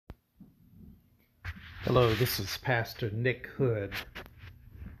Hello, this is Pastor Nick Hood,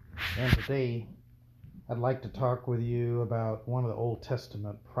 and today I'd like to talk with you about one of the Old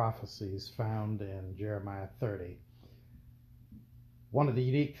Testament prophecies found in Jeremiah 30. One of the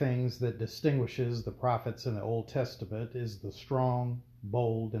unique things that distinguishes the prophets in the Old Testament is the strong,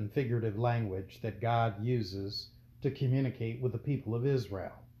 bold, and figurative language that God uses to communicate with the people of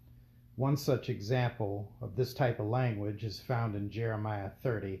Israel. One such example of this type of language is found in Jeremiah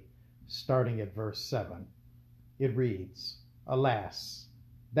 30, starting at verse 7. It reads, "Alas,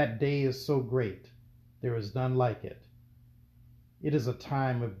 that day is so great, there is none like it. It is a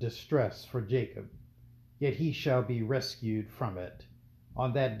time of distress for Jacob, yet he shall be rescued from it.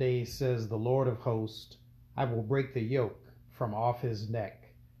 On that day, says the Lord of hosts, I will break the yoke from off his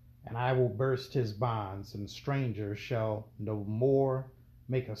neck, and I will burst his bonds, and strangers shall no more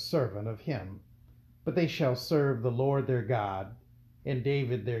make a servant of him. But they shall serve the Lord their God, and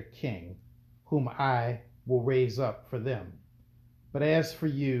David their king, whom I will raise up for them. But as for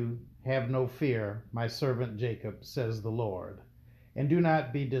you, have no fear, my servant Jacob, says the Lord, and do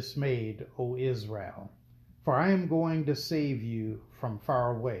not be dismayed, O Israel, for I am going to save you from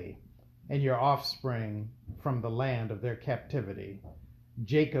far away, and your offspring from the land of their captivity.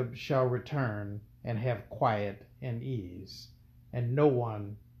 Jacob shall return and have quiet and ease, and no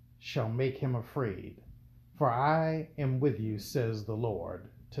one shall make him afraid. For I am with you, says the Lord,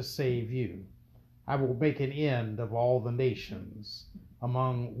 to save you. I will make an end of all the nations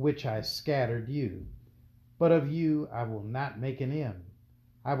among which I scattered you. But of you I will not make an end.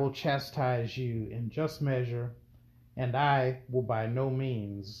 I will chastise you in just measure, and I will by no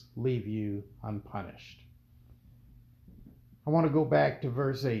means leave you unpunished." I want to go back to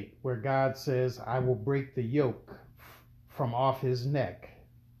verse 8, where God says, I will break the yoke from off his neck.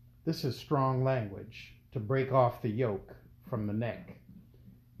 This is strong language, to break off the yoke from the neck.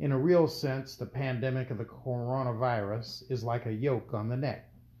 In a real sense, the pandemic of the coronavirus is like a yoke on the neck.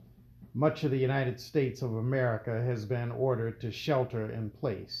 Much of the United States of America has been ordered to shelter in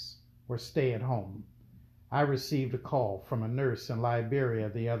place or stay at home. I received a call from a nurse in Liberia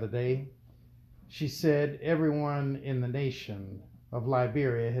the other day. She said everyone in the nation of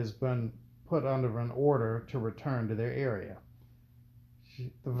Liberia has been put under an order to return to their area.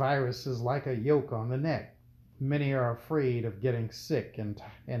 The virus is like a yoke on the neck. Many are afraid of getting sick and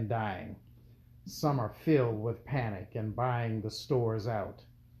dying. Some are filled with panic and buying the stores out.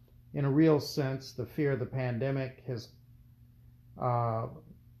 In a real sense, the fear of the pandemic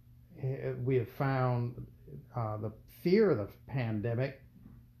we have found the fear of the pandemic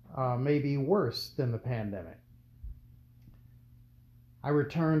may be worse than the pandemic. I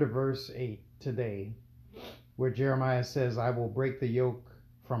return to verse 8 today, where Jeremiah says, I will break the yoke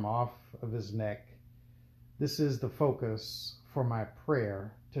from off of his neck. This is the focus for my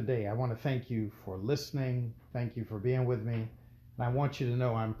prayer today. I want to thank you for listening. Thank you for being with me. And I want you to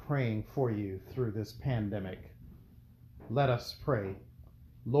know I'm praying for you through this pandemic. Let us pray.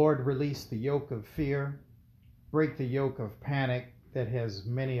 Lord, release the yoke of fear. Break the yoke of panic that has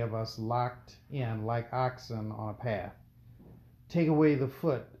many of us locked in like oxen on a path. Take away the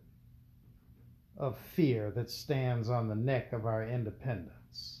foot of fear that stands on the neck of our independence.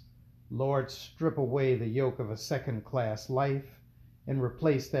 Lord, strip away the yoke of a second-class life and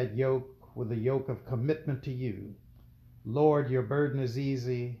replace that yoke with a yoke of commitment to you. Lord, your burden is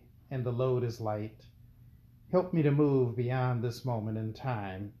easy and the load is light. Help me to move beyond this moment in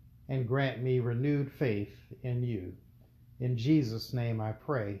time and grant me renewed faith in you. In Jesus' name I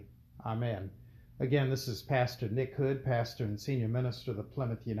pray. Amen. Again, this is Pastor Nick Hood, pastor and senior minister of the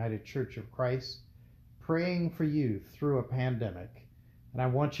Plymouth United Church of Christ, praying for you through a pandemic. And I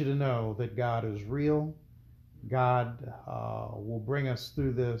want you to know that God is real. God will bring us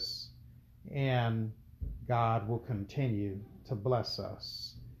through this, and God will continue to bless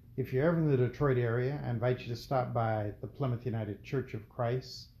us. If you're ever in the Detroit area, I invite you to stop by the Plymouth United Church of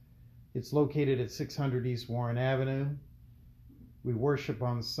Christ. It's located at 600 East Warren Avenue. We worship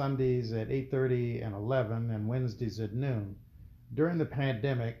on Sundays at 8:30 and 11, and Wednesdays at noon. During the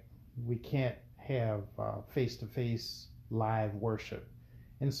pandemic, we can't have face-to-face live worship.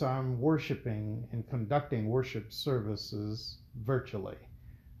 And so I'm worshiping and conducting worship services virtually.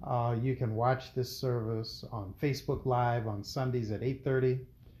 You can watch this service on Facebook Live on Sundays at 8:30,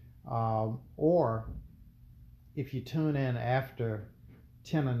 or if you tune in after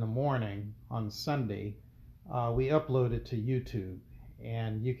 10 in the morning on Sunday, we upload it to YouTube,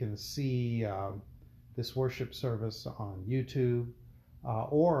 and you can see this worship service on YouTube,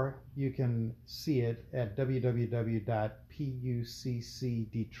 or you can see it at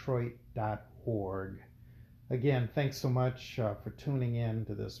www.puccdetroit.org. Again, thanks so much for tuning in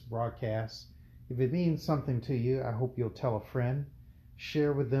to this broadcast, If it means something to you, I hope you'll tell a friend.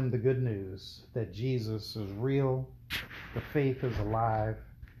 Share with them the good news that Jesus is real, the faith is alive,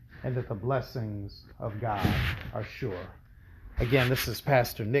 and that the blessings of God are sure. Again, this is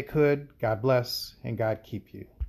Pastor Nick Hood. God bless and God keep you.